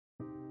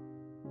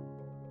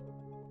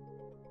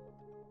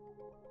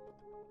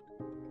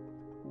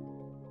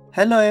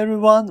Hello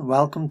everyone,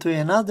 welcome to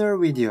another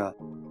video.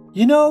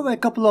 You know, a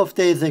couple of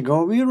days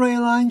ago we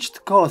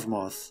relaunched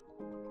Cosmos.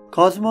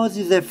 Cosmos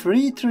is a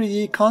free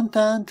 3D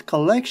content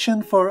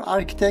collection for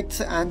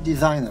architects and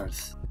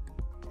designers.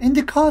 In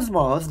the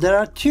Cosmos, there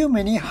are too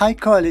many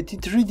high-quality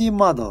 3D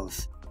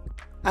models,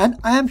 and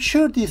I am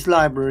sure this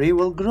library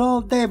will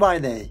grow day by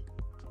day.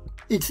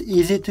 It's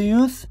easy to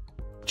use,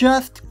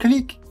 just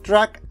click,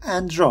 drag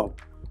and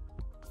drop.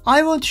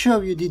 I won't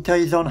show you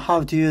details on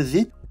how to use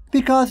it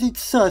because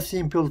it's so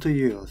simple to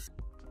use.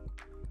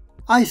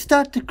 I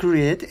start to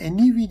create a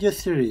new video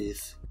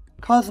series,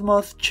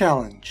 Cosmos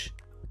Challenge.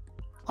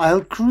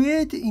 I'll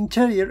create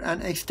interior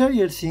and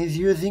exterior scenes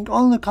using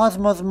only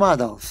Cosmos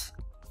models.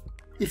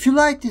 If you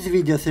like this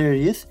video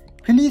series,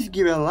 please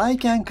give a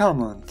like and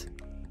comment.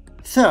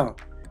 So,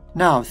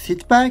 now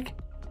sit back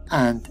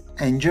and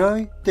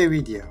enjoy the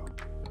video.